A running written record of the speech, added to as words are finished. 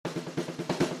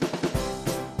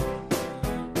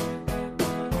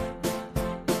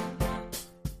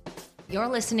You're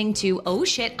listening to Oh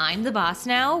Shit, I'm the Boss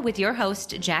Now with your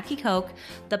host, Jackie Koch,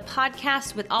 the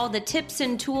podcast with all the tips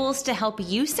and tools to help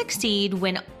you succeed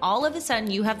when all of a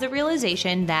sudden you have the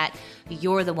realization that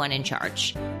you're the one in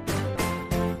charge.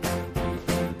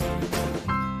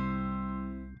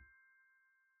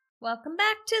 Welcome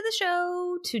back to the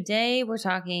show. Today we're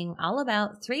talking all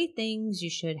about 3 things you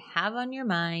should have on your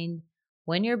mind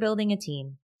when you're building a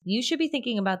team. You should be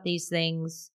thinking about these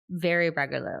things very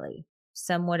regularly.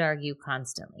 Some would argue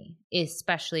constantly,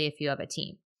 especially if you have a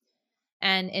team.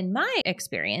 And in my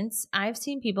experience, I've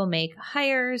seen people make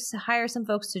hire some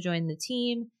folks to join the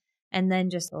team, and then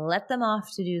just let them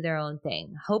off to do their own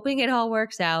thing, hoping it all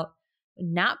works out,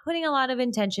 not putting a lot of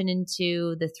intention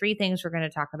into the 3 things we're going to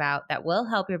talk about that will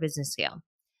help your business scale.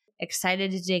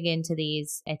 Excited to dig into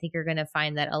these. I think you're going to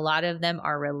find that a lot of them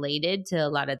are related to a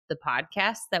lot of the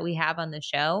podcasts that we have on the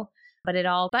show, but it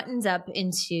all buttons up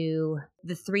into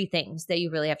the 3 things that you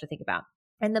really have to think about.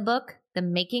 In the book, The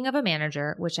Making of a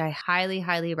Manager, which I highly,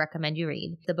 highly recommend you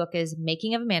read, the book is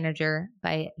Making of a Manager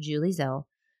by Julie Zhou.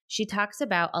 She talks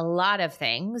about a lot of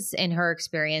things in her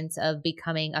experience of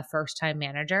becoming a first-time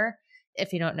manager.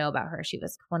 If you don't know about her, she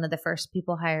was one of the first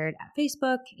people hired at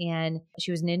Facebook, and she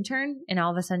was an intern, and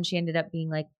all of a sudden she ended up being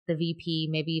like the VP,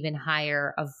 maybe even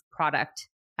higher of product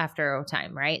after a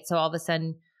time, right? So all of a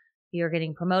sudden you're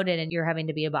getting promoted and you're having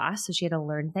to be a boss. So she had to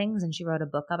learn things, and she wrote a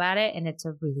book about it, and it's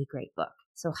a really great book.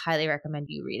 So highly recommend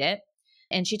you read it.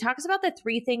 And she talks about the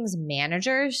 3 things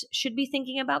managers should be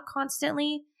thinking about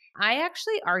constantly. I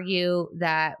actually argue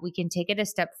that we can take it a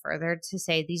step further to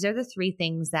say these are the 3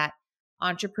 things that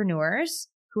entrepreneurs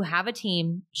who have a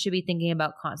team should be thinking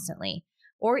about constantly,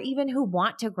 or even who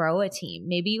want to grow a team.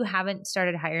 Maybe you haven't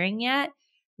started hiring yet.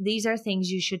 These are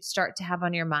things you should start to have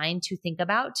on your mind to think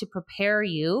about to prepare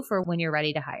you for when you're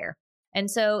ready to hire. And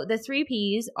so the 3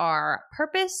 Ps are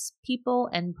purpose, people,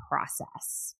 and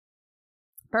process.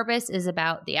 Purpose is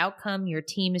about the outcome your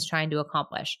team is trying to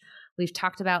accomplish. We've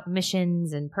talked about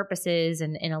missions and purposes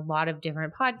in a lot of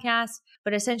different podcasts,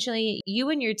 but essentially you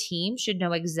and your team should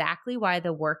know exactly why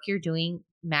the work you're doing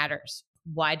matters.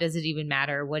 Why does it even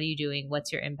matter? What are you doing?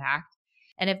 What's your impact?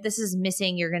 And if this is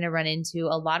missing, you're going to run into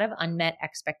a lot of unmet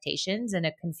expectations and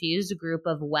a confused group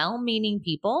of well-meaning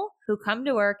people who come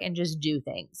to work and just do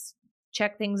things.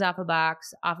 Check things off a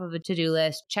box, off of a to-do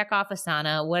list, check off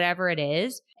Asana, whatever it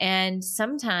is. And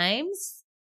sometimes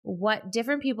what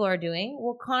different people are doing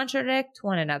will contradict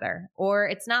one another, or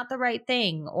it's not the right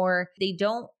thing, or they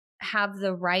don't have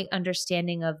the right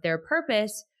understanding of their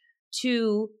purpose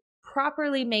to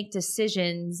properly make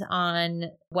decisions on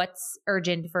what's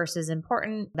urgent versus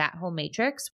important, that whole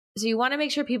matrix. So you want to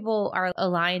make sure people are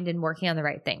aligned and working on the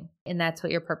right thing. And that's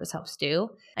what your purpose helps do.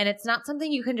 And it's not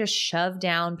something you can just shove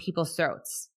down people's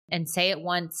throats and say it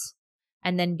once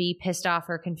and then be pissed off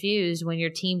or confused when your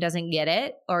team doesn't get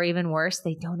it, or even worse,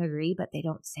 they don't agree, but they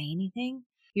don't say anything.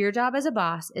 Your job as a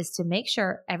boss is to make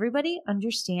sure everybody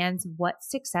understands what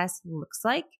success looks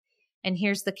like. And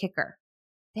here's the kicker.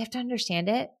 They have to understand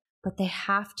it, but they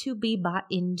have to be bought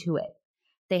into it.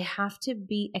 They have to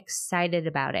be excited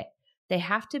about it. They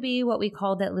have to be what we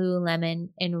called at Lululemon,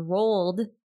 enrolled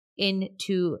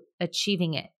into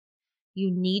achieving it.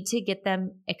 You need to get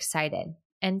them excited.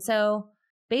 And so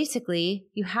basically,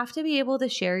 you have to be able to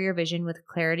share your vision with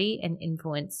clarity and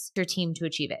influence your team to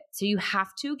achieve it. So you have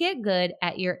to get good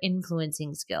at your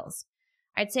influencing skills.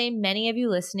 I'd say many of you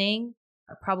listening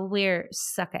probably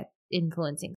suck at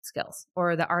influencing skills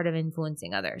or the art of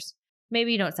influencing others.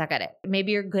 Maybe you don't suck at it.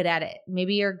 Maybe you're good at it.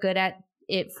 Maybe you're good at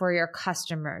it for your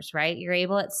customers, right? You're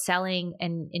able at selling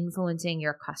and influencing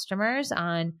your customers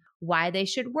on why they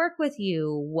should work with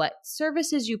you, what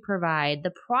services you provide,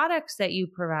 the products that you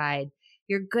provide.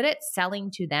 You're good at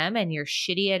selling to them, and you're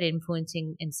shitty at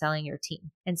influencing and selling your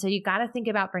team. And so you got to think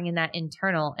about bringing that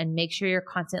internal and make sure you're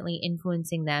constantly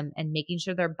influencing them and making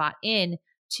sure they're bought in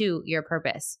to your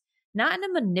purpose, not in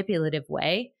a manipulative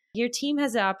way. Your team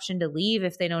has the option to leave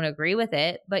if they don't agree with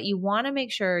it, but you want to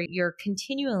make sure you're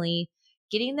continually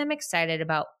getting them excited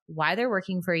about why they're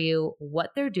working for you,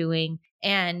 what they're doing,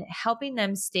 and helping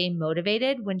them stay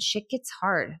motivated when shit gets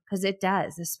hard, because it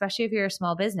does, especially if you're a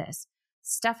small business.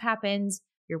 Stuff happens.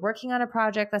 You're working on a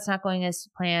project that's not going as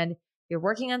planned. You're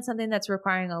working on something that's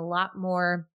requiring a lot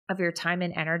more of your time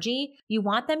and energy. You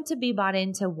want them to be bought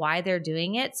into why they're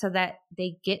doing it so that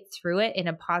they get through it in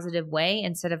a positive way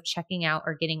instead of checking out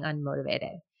or getting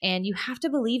unmotivated. And you have to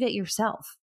believe it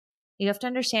yourself. You have to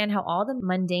understand how all the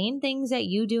mundane things that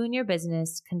you do in your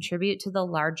business contribute to the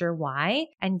larger why,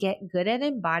 and get good at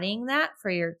embodying that for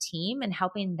your team and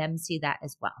helping them see that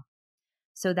as well.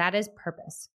 So that is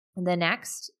purpose. The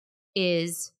next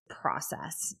is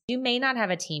process. You may not have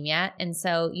a team yet, and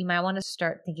so you might want to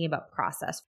start thinking about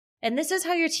process. And this is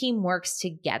how your team works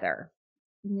together.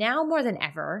 Now more than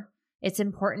ever, it's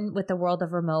important with the world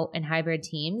of remote and hybrid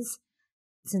teams,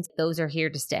 since those are here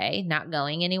to stay, not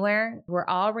going anywhere. We're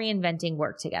all reinventing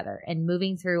work together and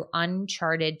moving through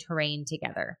uncharted terrain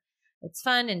together. It's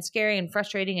fun and scary and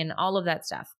frustrating and all of that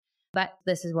stuff, but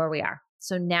this is where we are.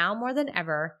 So now more than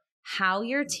ever, how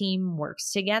your team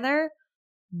works together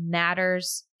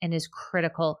matters and is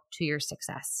critical to your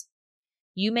success.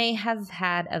 You may have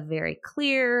had a very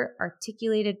clear,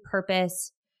 articulated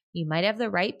purpose. You might have the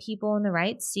right people in the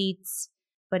right seats,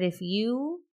 but if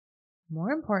you,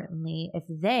 more importantly, if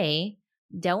they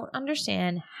don't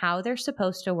understand how they're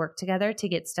supposed to work together to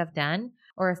get stuff done,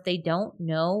 or if they don't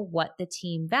know what the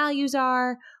team values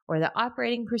are or the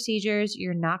operating procedures,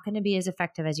 you're not going to be as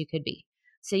effective as you could be.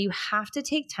 So you have to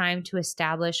take time to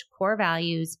establish core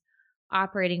values,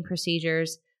 operating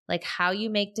procedures, like how you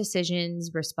make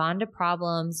decisions, respond to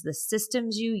problems, the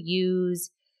systems you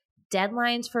use,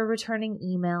 deadlines for returning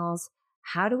emails,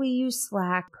 how do we use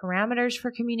Slack, parameters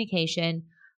for communication,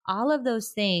 all of those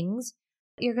things.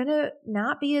 You're going to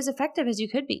not be as effective as you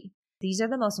could be. These are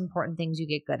the most important things you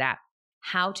get good at.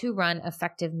 How to run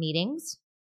effective meetings.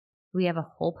 We have a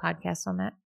whole podcast on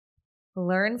that.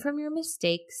 Learn from your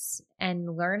mistakes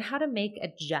and learn how to make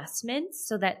adjustments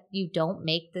so that you don't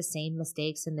make the same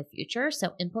mistakes in the future.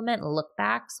 So implement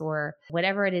lookbacks or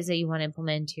whatever it is that you want to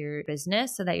implement into your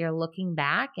business so that you're looking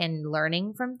back and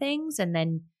learning from things and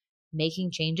then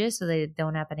making changes so that it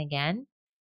don't happen again.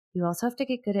 You also have to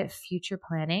get good at future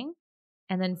planning.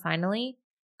 And then finally,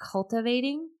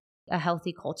 cultivating a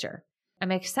healthy culture.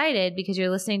 I'm excited because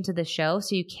you're listening to the show,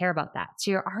 so you care about that.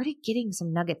 So you're already getting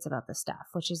some nuggets about this stuff,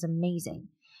 which is amazing.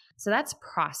 So that's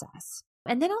process.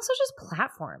 And then also just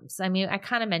platforms. I mean, I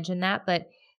kind of mentioned that, but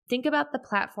think about the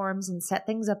platforms and set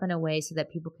things up in a way so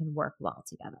that people can work well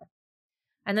together.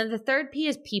 And then the third P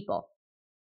is people.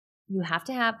 You have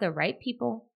to have the right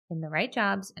people in the right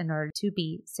jobs in order to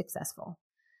be successful.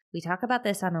 We talk about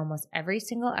this on almost every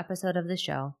single episode of the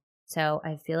show, so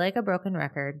I feel like a broken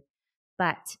record,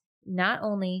 but not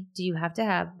only do you have to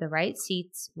have the right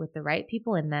seats with the right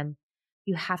people in them,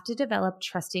 you have to develop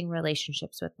trusting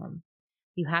relationships with them.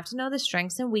 You have to know the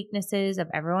strengths and weaknesses of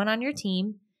everyone on your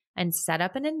team and set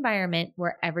up an environment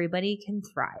where everybody can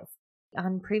thrive.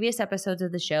 On previous episodes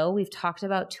of the show, we've talked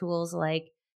about tools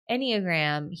like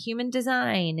Enneagram, human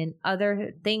design, and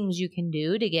other things you can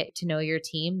do to get to know your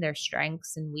team, their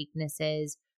strengths and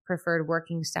weaknesses, preferred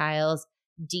working styles,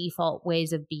 default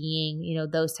ways of being,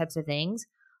 those types of things.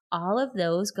 All of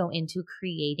those go into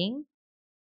creating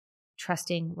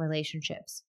trusting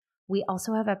relationships. We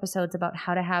also have episodes about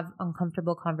how to have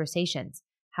uncomfortable conversations,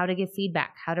 how to give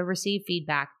feedback, how to receive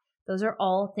feedback. Those are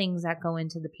all things that go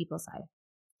into the people side.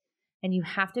 And you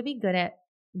have to be good at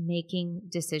making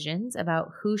decisions about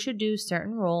who should do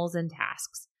certain roles and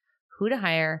tasks, who to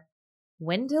hire,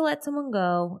 when to let someone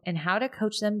go, and how to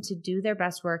coach them to do their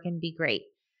best work and be great.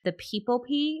 The people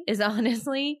P is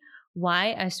honestly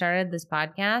why I started this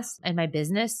podcast and my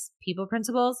business, People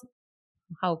Principles.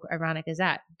 How ironic is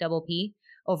that? Double P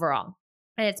overall.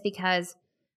 And it's because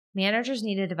managers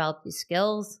need to develop these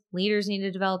skills. Leaders need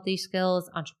to develop these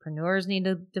skills. Entrepreneurs need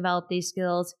to develop these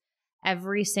skills.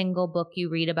 Every single book you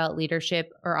read about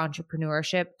leadership or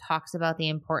entrepreneurship talks about the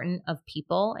importance of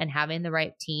people and having the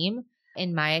right team.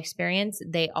 In my experience,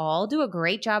 they all do a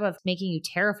great job of making you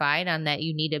terrified on that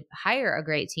you need to hire a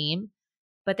great team,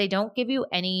 but they don't give you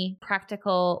any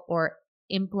practical or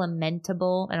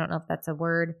implementable, I don't know if that's a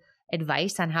word,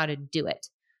 advice on how to do it.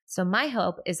 So my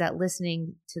hope is that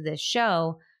listening to this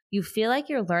show, you feel like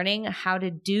you're learning how to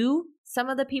do some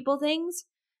of the people things,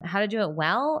 how to do it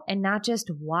well, and not just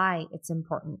why it's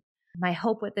important. My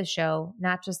hope with the show,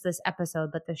 not just this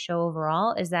episode, but the show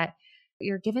overall, is that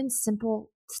you're given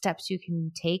simple steps you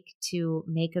can take to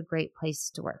make a great place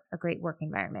to work, a great work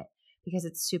environment, because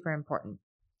it's super important.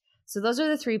 So those are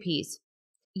the 3 Ps.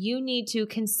 You need to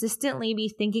consistently be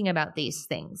thinking about these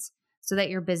things so that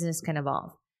your business can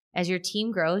evolve. As your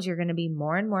team grows, you're going to be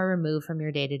more and more removed from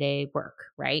your day-to-day work,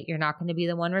 right? You're not going to be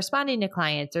the one responding to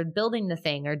clients or building the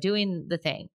thing or doing the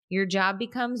thing. Your job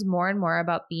becomes more and more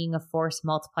about being a force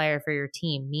multiplier for your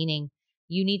team, meaning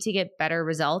you need to get better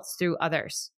results through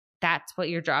others. That's what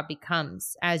your job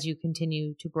becomes as you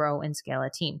continue to grow and scale a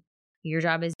team. Your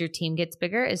job as your team gets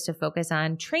bigger is to focus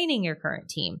on training your current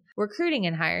team, recruiting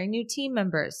and hiring new team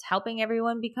members, helping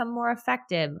everyone become more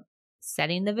effective,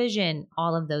 setting the vision,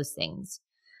 all of those things.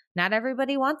 Not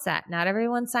everybody wants that. Not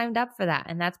everyone signed up for that.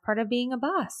 And that's part of being a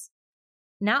boss.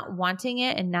 Not wanting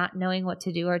it and not knowing what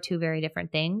to do are 2 very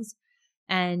different things.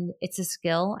 And it's a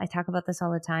skill. I talk about this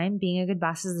all the time. Being a good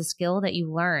boss is a skill that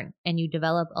you learn and you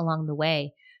develop along the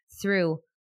way through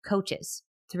coaches,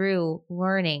 through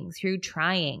learning, through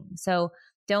trying. So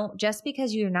don't, just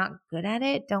because you're not good at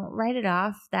it, don't write it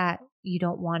off that you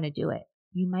don't want to do it.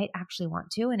 You might actually want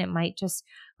to, and it might just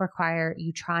require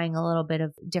you trying a little bit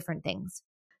of different things.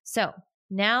 So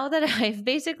now that I've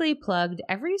basically plugged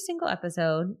every single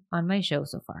episode on my show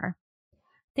so far,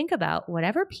 think about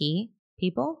whatever P,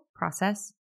 people,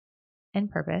 process,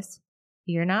 and purpose,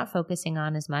 you're not focusing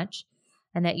on as much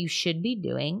and that you should be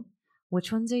doing.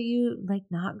 Which ones are you like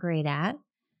not great at?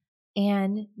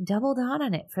 And double down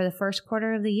on it for the first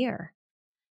quarter of the year.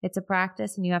 It's a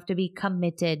practice and you have to be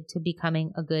committed to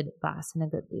becoming a good boss and a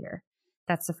good leader.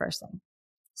 That's the first thing.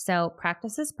 So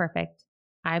practice is perfect.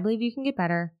 I believe you can get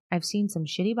better. I've seen some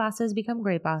shitty bosses become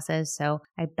great bosses, so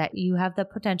I bet you have the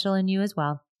potential in you as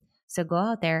well. So go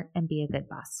out there and be a good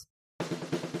boss.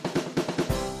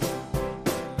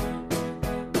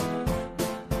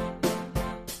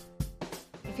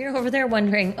 If you're over there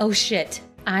wondering, oh shit,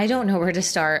 I don't know where to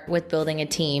start with building a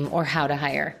team or how to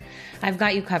hire, I've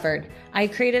got you covered. I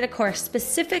created a course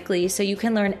specifically so you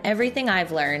can learn everything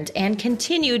I've learned and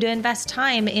continue to invest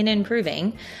time in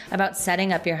improving about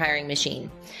setting up your hiring machine.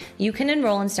 You can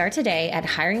enroll and start today at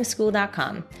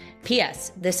hiringschool.com.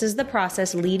 P.S. This is the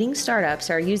process leading startups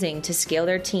are using to scale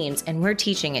their teams, and we're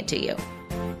teaching it to you.